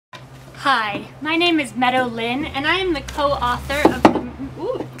Hi, my name is Meadow Linn, and I am the co-author of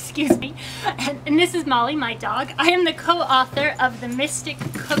the, and this is Molly, my dog. I am the co-author of the Mystic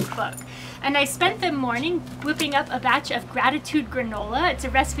Cookbook, and I spent the morning whipping up a batch of Gratitude Granola. It's a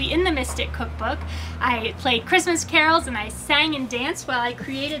recipe in the Mystic Cookbook. I played Christmas carols and I sang and danced while I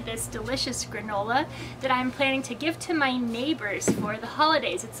created this delicious granola that I'm planning to give to my neighbors for the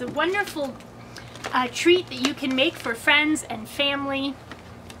holidays. It's a wonderful treat that you can make for friends and family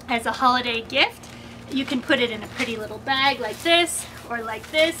as a holiday gift. You can put it in a pretty little bag like this,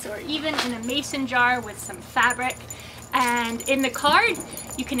 or even in a mason jar with some fabric. And in the card,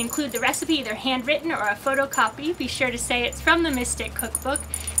 you can include the recipe, either handwritten or a photocopy. Be sure to say it's from the Mystic Cookbook,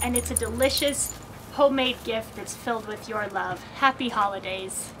 and it's a delicious homemade gift that's filled with your love. Happy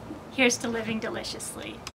holidays. Here's to living deliciously.